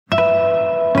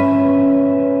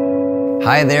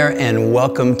Hi there, and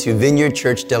welcome to Vineyard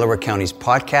Church, Delaware County's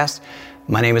podcast.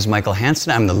 My name is Michael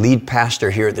Hansen. I'm the lead pastor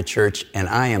here at the church, and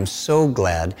I am so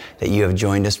glad that you have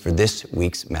joined us for this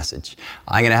week's message.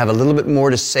 I'm going to have a little bit more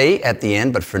to say at the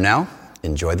end, but for now,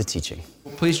 enjoy the teaching.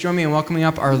 Please join me in welcoming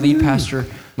up our lead pastor,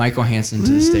 Michael Hansen,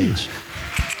 to the stage.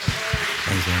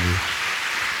 Thanks, Andrew.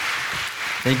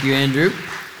 Thank you, Andrew.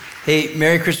 Hey,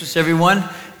 Merry Christmas, everyone.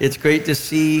 It's great to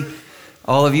see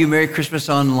all of you. Merry Christmas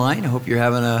online. I hope you're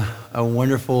having a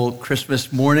wonderful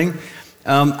Christmas morning.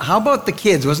 How about the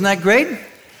kids? Wasn't that great?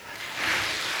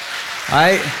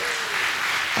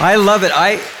 I love it.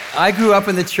 I grew up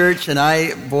in the church, and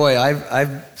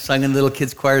I've sung in little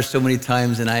kids' choirs so many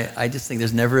times, and I just think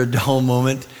there's never a dull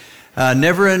moment,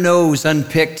 never a nose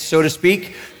unpicked, so to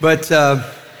speak. But I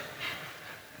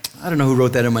don't know who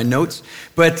wrote that in my notes.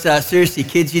 But seriously,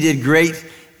 kids, you did great.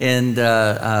 And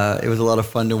it was a lot of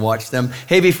fun to watch them.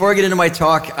 Hey, before I get into my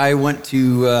talk, I want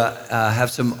to have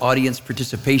some audience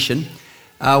participation.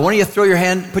 Why don't you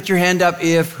put your hand up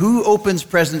who opens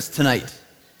presents tonight?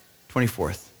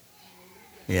 24th.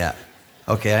 Yeah.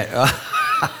 Okay.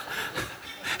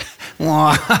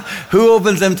 Who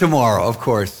opens them tomorrow? Of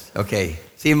course. Okay.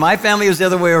 See, my family was the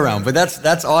other way around, but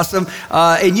that's awesome.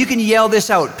 And you can yell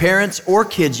this out. Parents or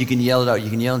kids, you can yell it out.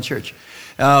 You can yell in church.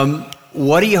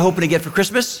 What are you hoping to get for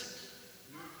Christmas?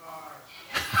 New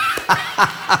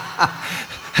car.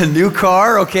 A new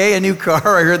car, okay, a new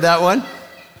car. I heard that one.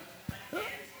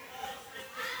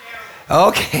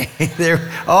 Okay, there.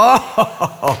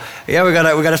 Oh, yeah, we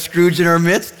got a Scrooge in our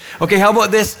midst. Okay, how about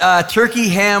this? Turkey,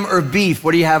 ham, or beef?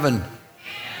 What are you having?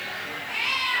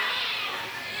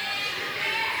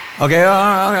 Okay.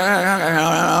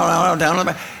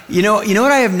 You know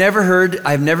what I have never heard?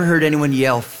 I've never heard anyone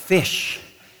yell fish.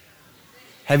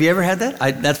 Have you ever had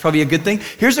that? That's probably a good thing.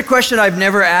 Here's a question I've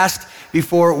never asked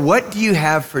before. What do you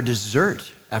have for dessert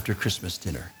after Christmas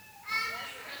dinner?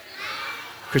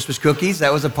 Christmas cookies.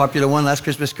 That was a popular one, last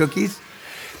Christmas cookies.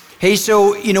 Hey,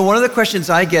 so, one of the questions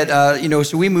I get,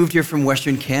 so we moved here from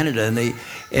Western Canada,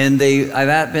 and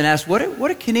I've been asked, what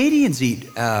do Canadians eat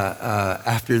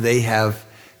after they have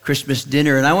Christmas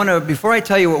dinner? And before I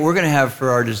tell you what we're going to have for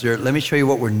our dessert, let me show you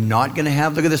what we're not going to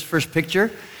have. Look at this first picture.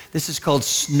 This is called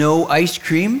snow ice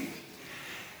cream.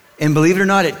 And believe it or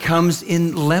not, it comes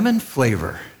in lemon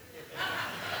flavor.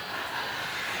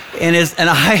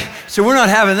 So we're not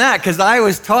having that, because I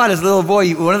was taught as a little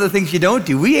boy, one of the things you don't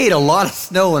do, we ate a lot of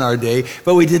snow in our day,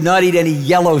 but we did not eat any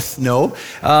yellow snow.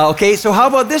 Okay, so how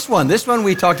about this one? This one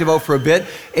we talked about for a bit,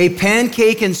 a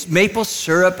pancake and maple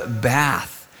syrup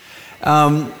bath.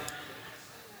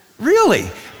 Really?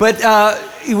 But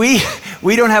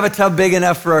we don't have a tub big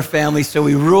enough for our family, so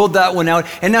we ruled that one out.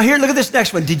 And now here, look at this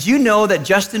next one. Did you know that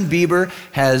Justin Bieber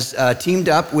has teamed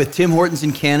up with Tim Hortons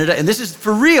in Canada? And this is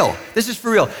for real. This is for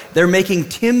real. They're making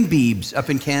Tim Biebs up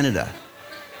in Canada.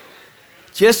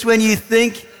 Just when you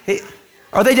think, hey,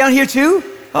 are they down here too?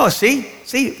 Oh, see?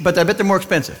 But I bet they're more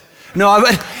expensive. No,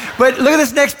 but look at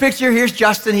this next picture. Here's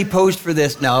Justin. He posed for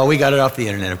this. No, we got it off the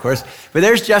internet, of course. But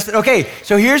there's Justin. Okay,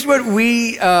 so here's what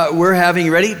we're having.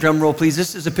 You ready? Drum roll, please.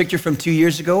 This is a picture from 2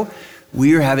 years ago.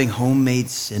 We are having homemade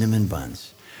cinnamon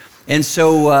buns. And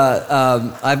so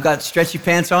I've got stretchy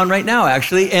pants on right now,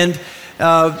 actually. And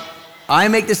I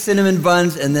make the cinnamon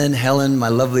buns, and then Helen, my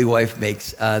lovely wife,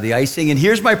 makes the icing. And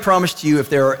here's my promise to you. If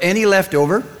there are any left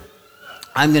over,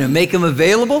 I'm going to make them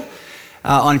available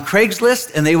on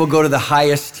Craigslist, and they will go to the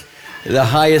highest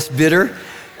bidder.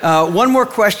 One more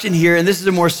question here, and this is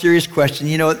a more serious question.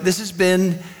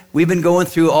 We've been going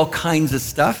through all kinds of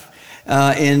stuff,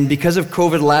 and because of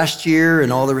COVID last year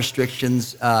and all the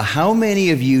restrictions, how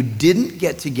many of you didn't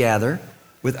get to gather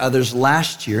with others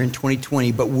last year in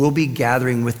 2020, but will be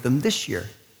gathering with them this year?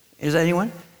 Is that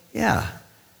anyone? Yeah.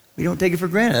 We don't take it for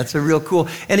granted. That's a real cool.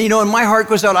 And and my heart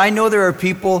goes out. I know there are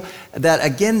people that,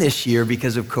 again, this year,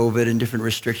 because of COVID and different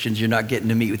restrictions, you're not getting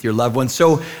to meet with your loved ones.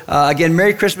 So, again,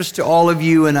 Merry Christmas to all of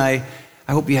you, and I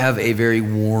hope you have a very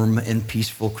warm and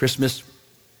peaceful Christmas.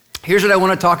 Here's what I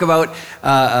want to talk about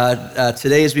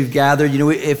today as we've gathered.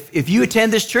 If you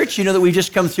attend this church, you know that we've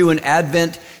just come through an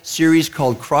Advent series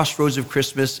called Crossroads of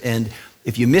Christmas, and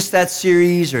if you missed that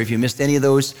series, or if you missed any of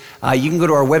those, you can go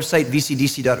to our website,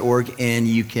 vcdc.org, and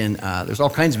you can, there's all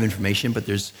kinds of information, but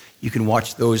you can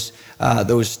watch those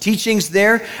teachings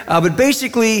there. But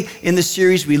basically, in the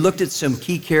series, we looked at some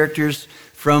key characters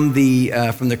from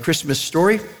the Christmas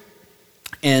story.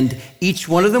 And each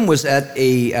one of them was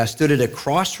stood at a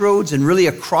crossroads, and really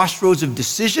a crossroads of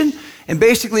decision. And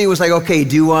basically it was like, okay,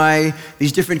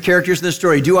 these different characters in the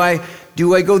story, do I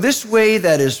go this way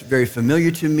that is very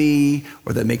familiar to me,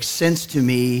 or that makes sense to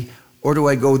me, Or do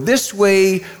I go this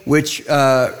way, which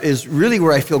is really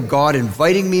where I feel God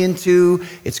inviting me into?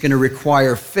 It's going to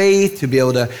require faith to be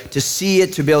able to see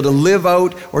it, to be able to live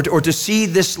out, or to see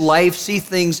this life, see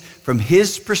things from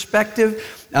His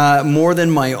perspective more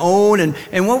than my own.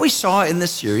 And what we saw in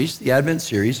this series, the Advent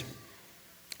series,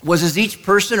 was as each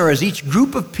person or as each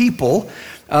group of people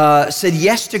said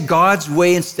yes to God's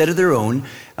way instead of their own,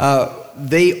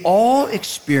 they all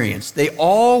experienced, they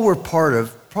all were part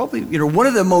of probably, one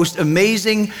of the most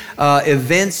amazing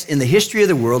events in the history of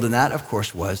the world, and that, of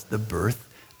course, was the birth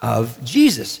of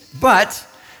Jesus. But,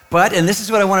 and this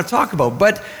is what I want to talk about,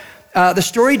 but the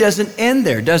story doesn't end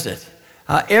there, does it?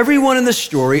 Everyone in the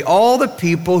story, all the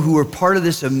people who were part of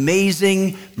this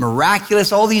amazing,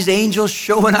 miraculous, all these angels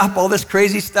showing up, all this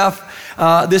crazy stuff,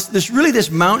 this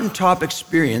mountaintop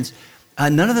experience,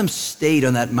 none of them stayed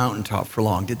on that mountaintop for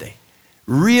long, did they?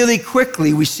 Really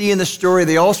quickly, we see in the story,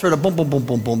 they all sort of boom, boom, boom,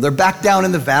 boom, boom. They're back down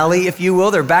in the valley, if you will.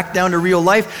 They're back down to real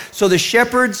life. So the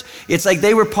shepherds, it's like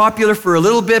they were popular for a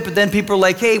little bit, but then people are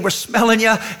like, hey, we're smelling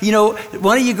you.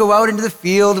 Why don't you go out into the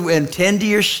field and tend to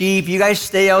your sheep? You guys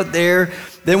stay out there.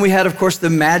 Then we had, of course,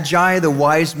 the Magi, the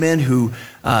wise men who,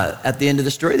 at the end of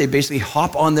the story, they basically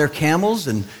hop on their camels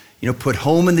and, put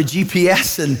home in the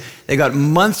GPS, and they got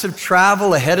months of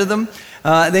travel ahead of them.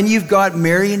 Then you've got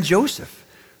Mary and Joseph,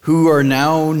 who are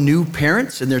now new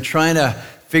parents, and they're trying to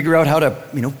figure out how to,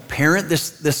 parent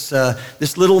this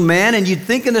little man. And you'd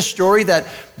think in the story that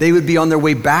they would be on their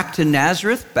way back to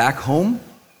Nazareth, back home,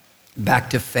 back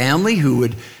to family who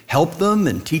would help them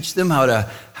and teach them how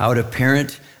to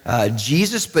parent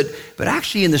Jesus. But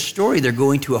actually in the story, they're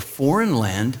going to a foreign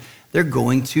land. They're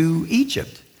going to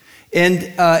Egypt.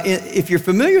 And if you're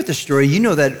familiar with the story, you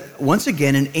know that once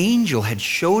again, an angel had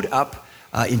showed up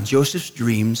in Joseph's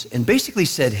dreams and basically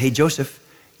said, hey, Joseph,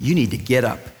 you need to get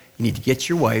up. You need to get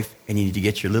your wife, and you need to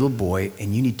get your little boy,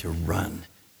 and you need to run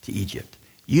to Egypt.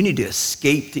 You need to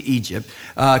escape to Egypt.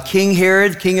 King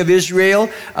Herod, king of Israel,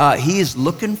 he is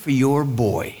looking for your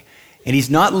boy. And he's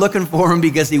not looking for him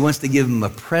because he wants to give him a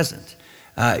present.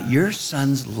 Your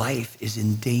son's life is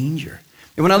in danger.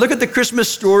 And when I look at the Christmas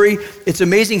story, it's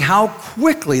amazing how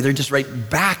quickly they're just right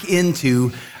back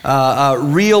into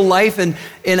real life. And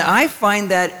I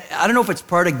find that, I don't know if it's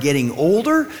part of getting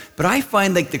older, but I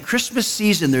find like the Christmas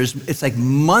season, it's like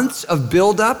months of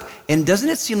buildup, and doesn't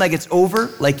it seem like it's over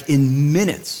like in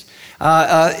minutes?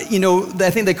 I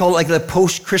think they call it like the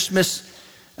post-Christmas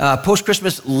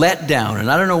letdown. And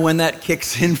I don't know when that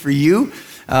kicks in for you.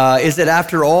 Is it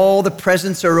after all the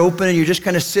presents are open and you're just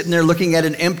kind of sitting there looking at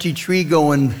an empty tree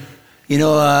going,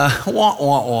 wah, wah,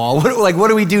 wah. What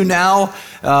do we do now?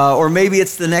 Or maybe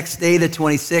it's the next day, the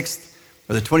 26th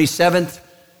or the 27th.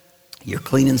 You're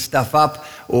cleaning stuff up,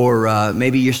 or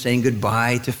maybe you're saying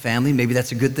goodbye to family. Maybe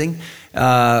that's a good thing.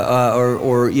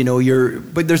 But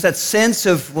there's that sense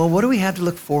of, well, what do we have to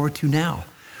look forward to now?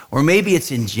 Or maybe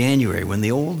it's in January when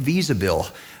the old visa bill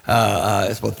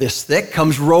it's about this thick,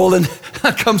 comes rolling,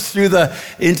 comes through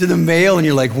into the mail, and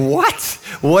you're like, what?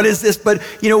 What is this? But,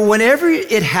 whenever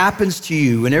it happens to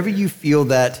you, whenever you feel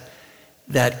that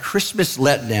Christmas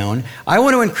letdown, I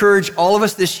want to encourage all of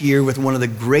us this year with one of the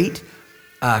great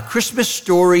Christmas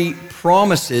story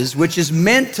promises, which is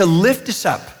meant to lift us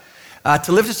up.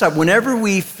 Whenever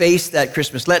we face that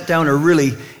Christmas letdown, or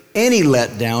really any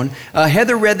letdown.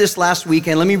 Heather read this last week,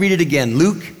 and let me read it again.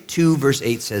 Luke 2, verse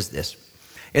 8 says this.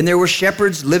 And there were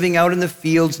shepherds living out in the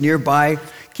fields nearby,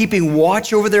 keeping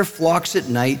watch over their flocks at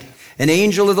night. An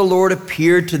angel of the Lord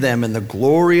appeared to them, and the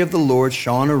glory of the Lord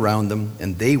shone around them,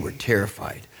 and they were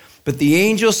terrified. But the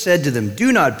angel said to them,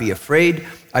 do not be afraid.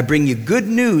 I bring you good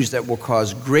news that will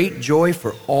cause great joy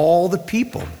for all the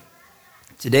people.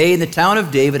 Today in the town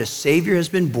of David, a Savior has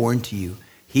been born to you.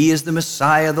 He is the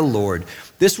Messiah, the Lord.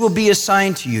 This will be a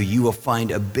sign to you. You will find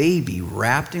a baby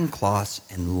wrapped in cloths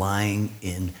and lying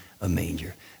in a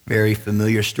manger. Very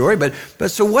familiar story, but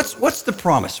so what's the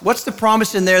promise? What's the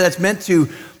promise in there that's meant to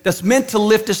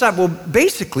lift us up? Well,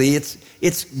 basically,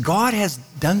 it's God has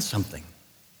done something.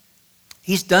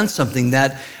 He's done something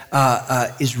that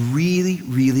is really,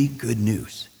 really good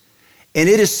news. And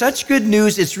it is such good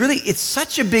news, it's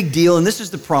such a big deal, and this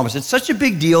is the promise. It's such a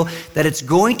big deal that it's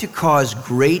going to cause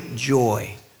great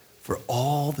joy for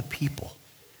all the people.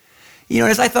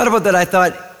 As I thought about that, I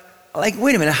thought, like,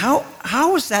 wait a minute,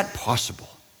 how is that possible?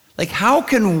 Like, how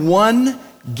can one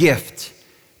gift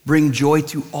bring joy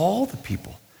to all the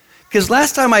people? Because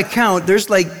last time I count, there's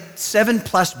like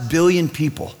 7+ billion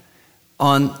people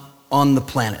on the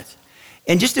planet.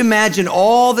 And just imagine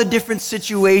all the different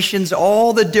situations,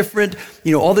 all the different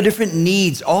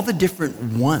needs, all the different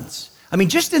wants. I mean,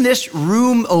 just in this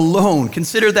room alone,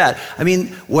 consider that. I mean,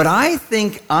 what I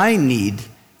think I need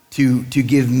to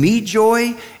give me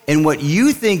joy and what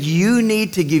you think you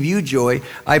need to give you joy,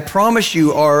 I promise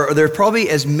you there are probably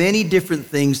as many different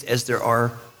things as there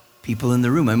are people in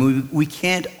the room. I mean, we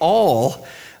can't all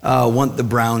want the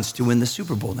Browns to win the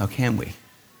Super Bowl, now can we?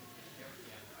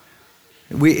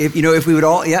 If we would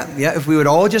all, if we would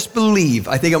all just believe,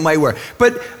 I think it might work.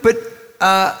 But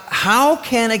how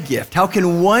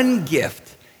can one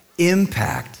gift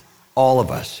impact all of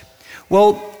us?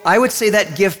 Well, I would say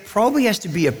that gift probably has to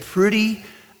be a pretty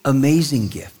amazing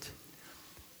gift.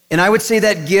 And I would say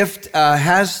that gift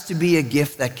has to be a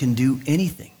gift that can do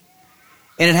anything.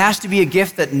 And it has to be a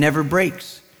gift that never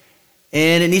breaks.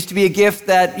 And it needs to be a gift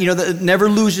that, that never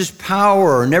loses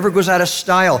power or never goes out of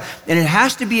style. And it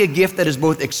has to be a gift that is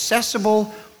both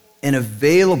accessible and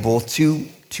available to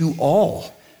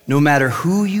all, no matter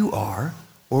who you are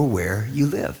or where you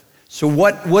live. So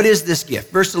what is this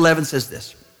gift? Verse 11 says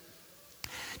this.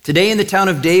 Today in the town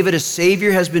of David, a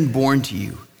Savior has been born to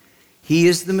you. He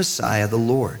is the Messiah, the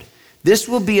Lord. This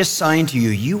will be a sign to you.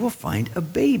 You will find a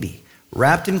baby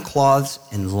wrapped in cloths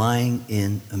and lying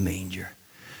in a manger.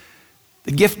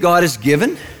 The gift God has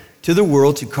given to the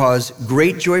world to cause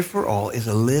great joy for all is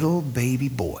a little baby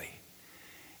boy.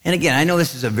 And again, I know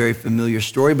this is a very familiar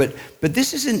story, but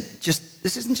this isn't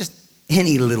just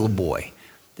any little boy.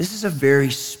 This is a very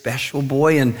special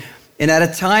boy. And at a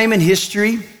time in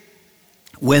history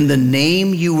when the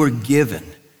name you were given,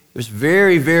 it was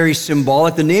very, very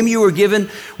symbolic. The name you were given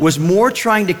was more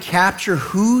trying to capture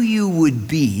who you would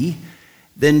be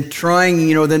than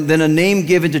than a name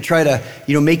given to try to,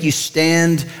 make you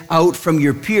stand out from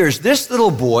your peers. This little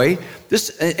boy,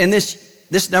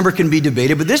 this number can be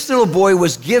debated, but this little boy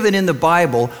was given in the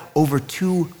Bible over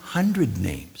 200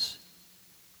 names.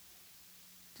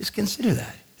 Just consider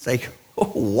that. It's like,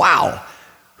 oh, wow.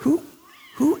 Who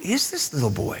is this little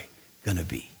boy going to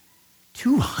be?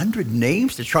 200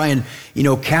 names to try and,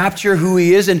 capture who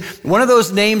he is. And one of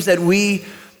those names that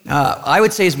I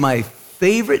would say is my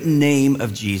favorite name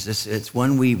of Jesus. It's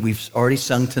one we've already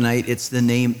sung tonight. It's the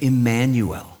name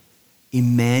Emmanuel.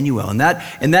 Emmanuel. And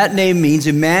that name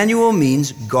Emmanuel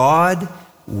means God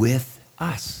with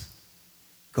us.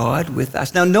 God with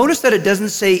us. Now notice that it doesn't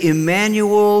say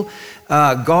Emmanuel,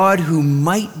 God who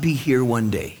might be here one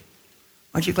day.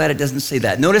 Aren't you glad it doesn't say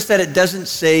that? Notice that it doesn't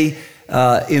say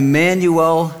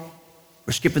Emmanuel.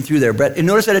 We're skipping through there, Brett. And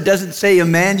notice that it doesn't say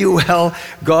Emmanuel,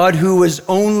 God who was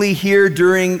only here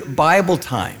during Bible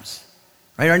times.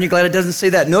 Right? Aren't you glad it doesn't say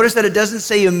that? Notice that it doesn't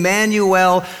say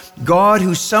Emmanuel, God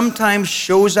who sometimes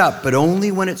shows up, but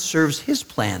only when it serves his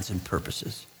plans and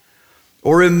purposes.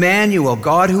 Or Emmanuel,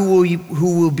 God who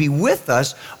will be with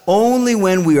us only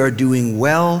when we are doing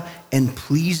well and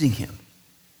pleasing him.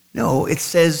 No, it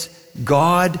says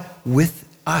God with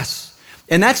us.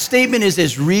 And that statement is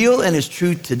as real and as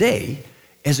true today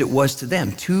as it was to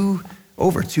them.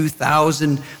 Over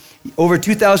 2,000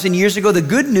 years ago, the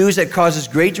good news that causes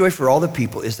great joy for all the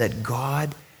people is that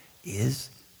God is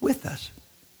with us.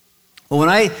 Well, when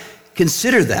I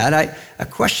consider that, a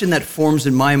question that forms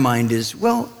in my mind is,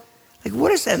 well, what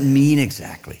does that mean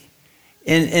exactly?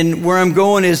 And where I'm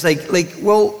going is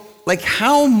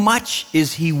how much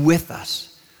is he with us?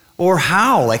 Or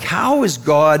how? How is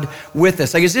God with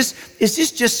us? Is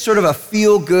this just sort of a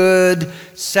feel-good,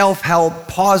 self-help,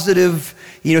 positive,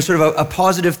 sort of a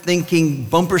positive thinking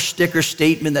bumper sticker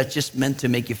statement that's just meant to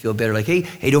make you feel better?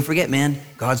 Hey, don't forget, man,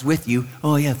 God's with you.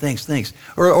 Oh yeah, thanks.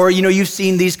 Or you've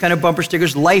seen these kind of bumper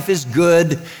stickers, life is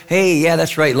good. Hey, yeah,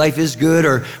 that's right, life is good.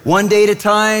 Or one day at a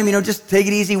time, just take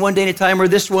it easy one day at a time. Or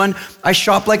this one, I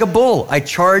shop like a bull. I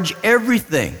charge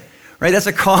everything. Right, that's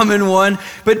a common one.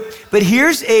 But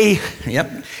here's a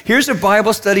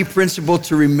Bible study principle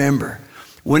to remember.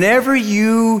 Whenever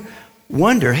you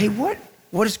wonder, hey, what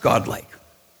is God like?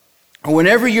 Or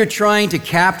whenever you're trying to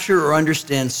capture or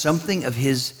understand something of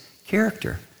his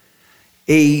character,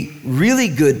 a really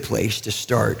good place to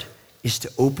start is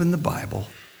to open the Bible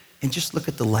and just look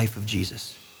at the life of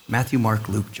Jesus. Matthew, Mark,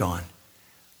 Luke, John.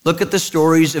 Look at the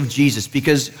stories of Jesus,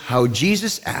 because how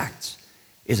Jesus acts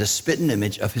is a spitting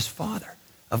image of his Father,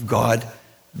 of God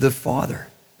the Father.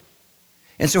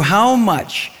 And so how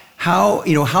much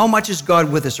is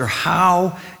God with us, or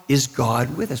how is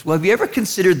God with us? Well, have you ever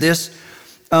considered this,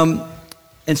 and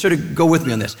sort of go with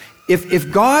me on this?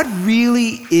 If God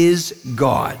really is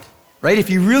God, right? If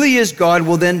he really is God,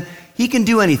 well then he can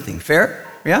do anything.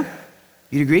 Fair? Yeah?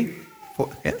 You'd agree? 4,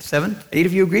 7, 8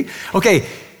 of you agree? Okay.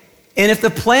 And if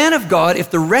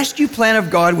the rescue plan of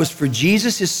God was for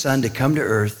Jesus, his son, to come to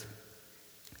earth,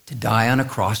 to die on a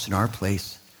cross in our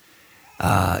place,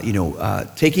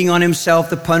 taking on himself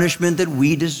the punishment that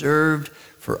we deserved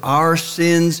for our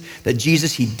sins, that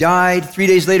Jesus, he died. 3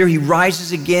 days later, he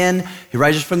rises again. He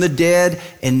rises from the dead,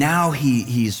 and now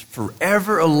he's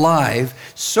forever alive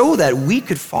so that we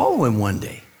could follow him one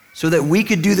day, so that we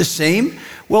could do the same.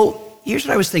 Well, here's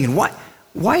what I was thinking.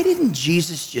 Why didn't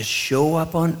Jesus just show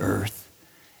up on earth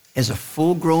as a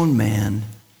full-grown man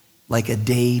like a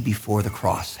day before the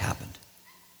cross happened?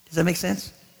 Does that make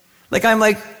sense?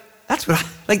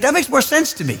 That makes more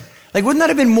sense to me. Wouldn't that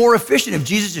have been more efficient if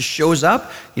Jesus just shows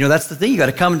up? That's the thing. You got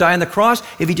to come and die on the cross.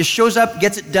 If he just shows up,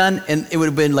 gets it done, and it would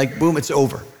have been like, boom, it's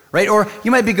over, right? Or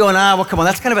you might be going, well, come on,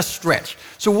 that's kind of a stretch.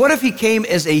 So what if he came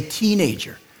as a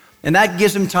teenager? And that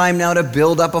gives him time now to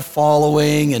build up a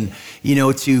following and,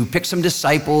 to pick some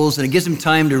disciples. And it gives him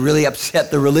time to really upset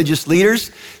the religious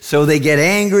leaders so they get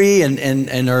angry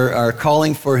and are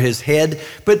calling for his head.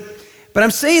 But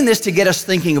I'm saying this to get us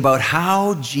thinking about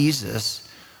how Jesus,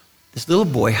 this little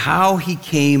boy, how he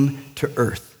came to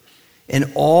earth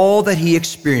and all that he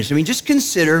experienced. I mean, just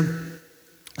consider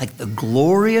the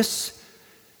glorious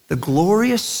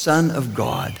Son of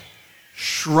God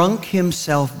shrunk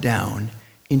himself down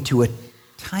into a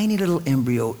tiny little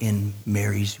embryo in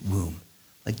Mary's womb.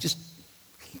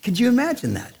 Could you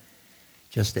imagine that?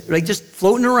 Just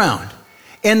floating around.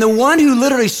 And the one who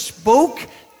literally spoke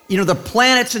the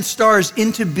planets and stars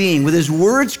into being, with his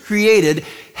words created,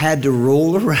 had to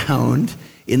roll around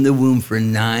in the womb for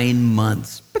 9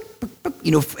 months,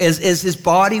 as his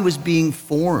body was being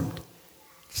formed.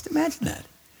 Just imagine that.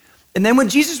 And then when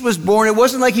Jesus was born, it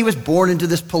wasn't like he was born into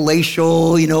this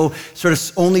palatial, sort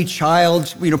of only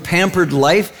child, pampered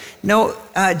life. No,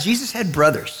 Jesus had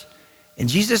brothers, and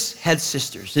Jesus had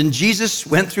sisters, and Jesus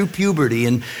went through puberty.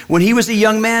 And when he was a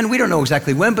young man, we don't know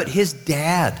exactly when, but his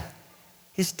dad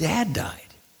died.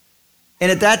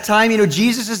 And at that time,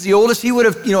 Jesus is the oldest. He would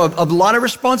have, a lot of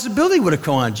responsibility would have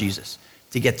come on Jesus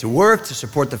to get to work, to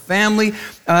support the family.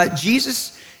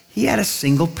 Jesus, he had a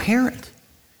single parent.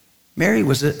 Mary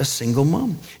was a single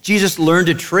mom. Jesus learned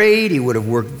a trade. He would have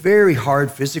worked very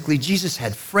hard physically. Jesus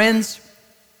had friends.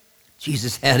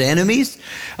 Jesus had enemies.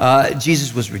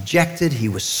 Jesus was rejected. He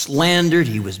was slandered.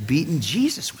 He was beaten.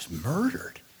 Jesus was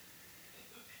murdered.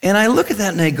 And I look at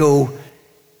that and I go,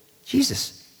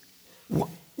 Jesus,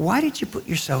 why did you put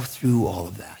yourself through all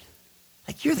of that?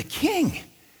 You're the king.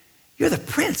 You're the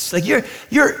prince.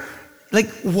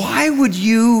 Why would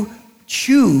you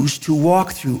choose to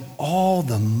walk through all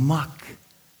the muck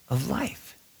of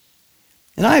life?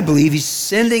 And I believe he's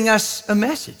sending us a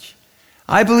message.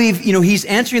 I believe, he's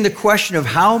answering the question of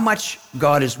how much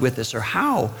God is with us, or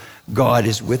how God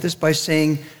is with us, by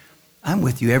saying, I'm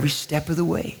with you every step of the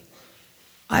way.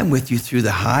 I'm with you through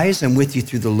the highs. I'm with you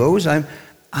through the lows. I'm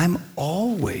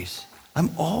always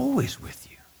with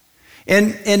you.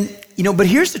 And but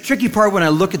here's the tricky part when I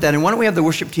look at that. And why don't we have the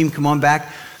worship team come on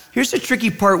back? Here's the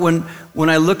tricky part when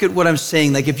I look at what I'm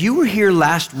saying. If you were here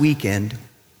last weekend,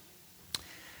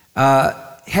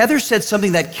 Heather said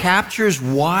something that captures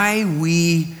why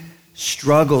we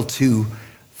struggle to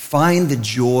find the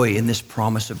joy in this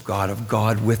promise of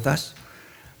God with us.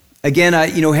 Again,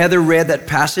 Heather read that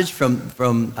passage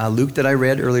from Luke that I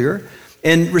read earlier,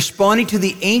 and responding to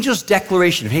the angel's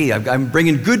declaration of, hey, I'm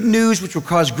bringing good news which will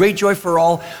cause great joy for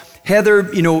all.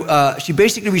 Heather, she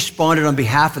basically responded on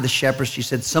behalf of the shepherds. She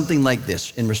said something like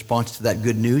this in response to that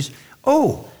good news.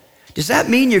 Oh, does that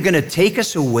mean you're going to take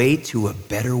us away to a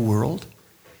better world?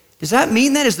 Does that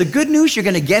mean that? Is the good news you're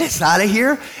going to get us out of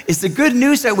here? Is the good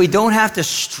news that we don't have to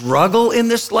struggle in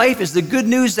this life? Is the good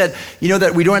news that,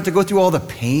 that we don't have to go through all the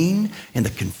pain and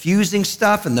the confusing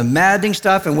stuff and the maddening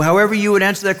stuff? And however you would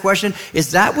answer that question,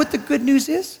 is that what the good news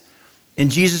is?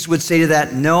 And Jesus would say to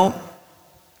that, no,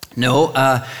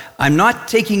 I'm not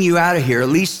taking you out of here, at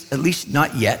least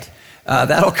not yet.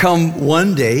 That'll come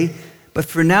one day. But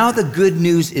for now, the good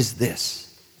news is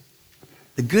this.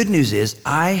 The good news is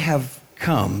I have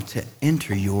come to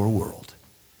enter your world.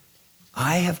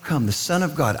 I have come, the Son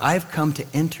of God, I've come to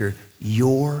enter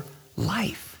your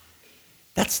life.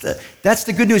 That's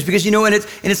the good news, because and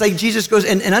it's like Jesus goes,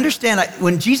 and understand,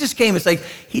 when Jesus came, it's like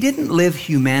he didn't live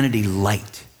humanity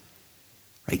light,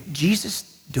 right?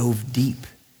 Jesus dove deep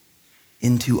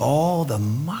into all the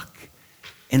muck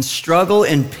and struggle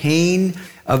and pain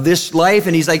of this life.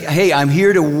 And he's like, hey, I'm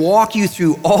here to walk you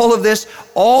through all of this,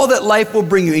 all that life will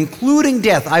bring you, including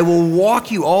death. I will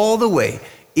walk you all the way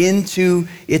into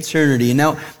eternity. And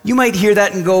now you might hear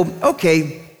that and go,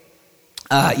 okay,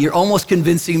 you're almost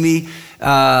convincing me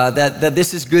that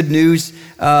this is good news.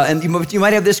 And you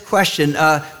might have this question,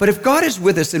 but if God is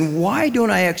with us, then why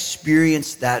don't I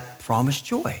experience that promised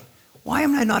joy? Why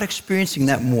am I not experiencing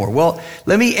that more? Well,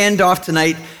 let me end off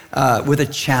tonight with a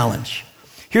challenge.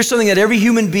 Here's something that every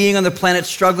human being on the planet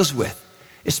struggles with,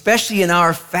 especially in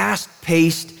our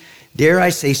fast-paced, dare I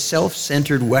say,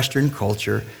 self-centered Western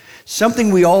culture,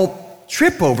 something we all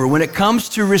trip over when it comes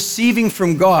to receiving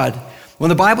from God. When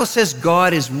the Bible says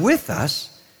God is with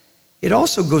us, it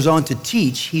also goes on to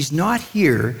teach he's not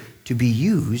here to be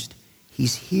used,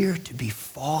 he's here to be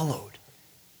followed.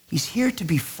 He's here to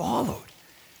be followed.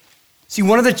 See,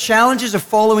 one of the challenges of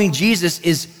following Jesus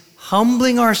is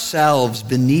humbling ourselves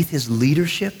beneath his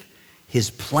leadership, his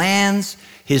plans,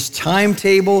 his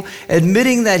timetable,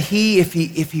 admitting that if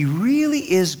he really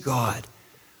is God,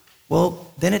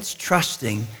 well, then it's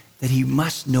trusting that he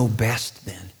must know best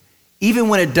then. Even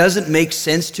when it doesn't make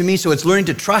sense to me. So it's learning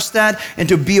to trust that and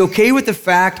to be okay with the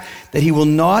fact that he will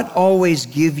not always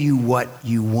give you what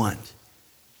you want,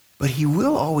 but he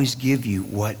will always give you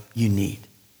what you need.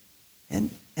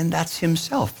 And that's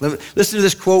himself. Listen to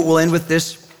this quote. We'll end with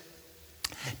this.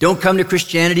 Don't come to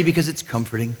Christianity because it's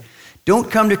comforting.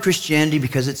 Don't come to Christianity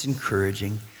because it's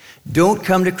encouraging. Don't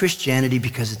come to Christianity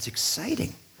because it's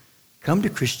exciting. Come to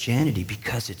Christianity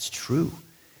because it's true.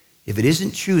 If it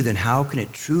isn't true, then how can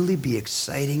it truly be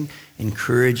exciting,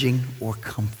 encouraging, or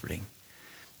comforting?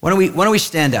 Why don't we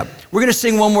stand up? We're going to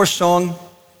sing one more song.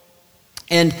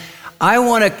 And I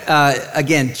want to,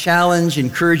 again, challenge,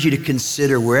 encourage you to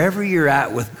consider wherever you're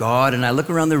at with God. And I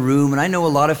look around the room, and I know a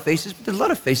lot of faces, but there's a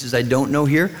lot of faces I don't know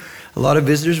here, a lot of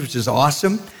visitors, which is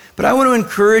awesome. But I want to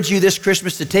encourage you this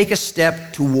Christmas to take a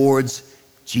step towards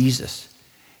Jesus.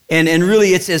 And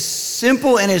really, it's as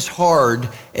simple and as hard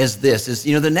as this.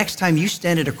 The next time you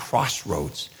stand at a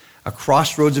crossroads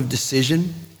of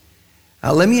decision,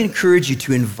 let me encourage you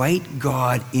to invite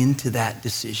God into that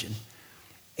decision.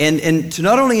 And to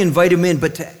not only invite him in,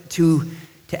 but to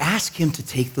ask him to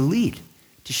take the lead,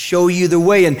 to show you the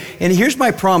way. And here's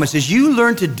my promise. As you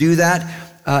learn to do that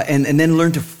and then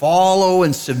learn to follow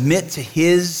and submit to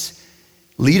his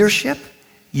leadership,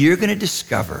 you're going to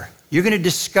discover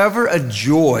a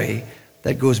joy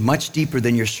that goes much deeper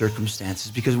than your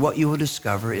circumstances, because what you will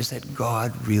discover is that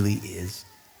God really is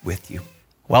with you.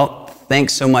 Well,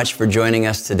 thanks so much for joining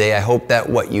us today. I hope that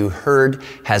what you heard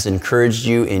has encouraged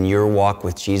you in your walk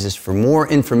with Jesus. For more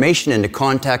information and to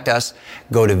contact us,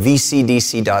 go to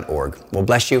vcdc.org. Well,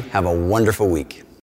 bless you. Have a wonderful week.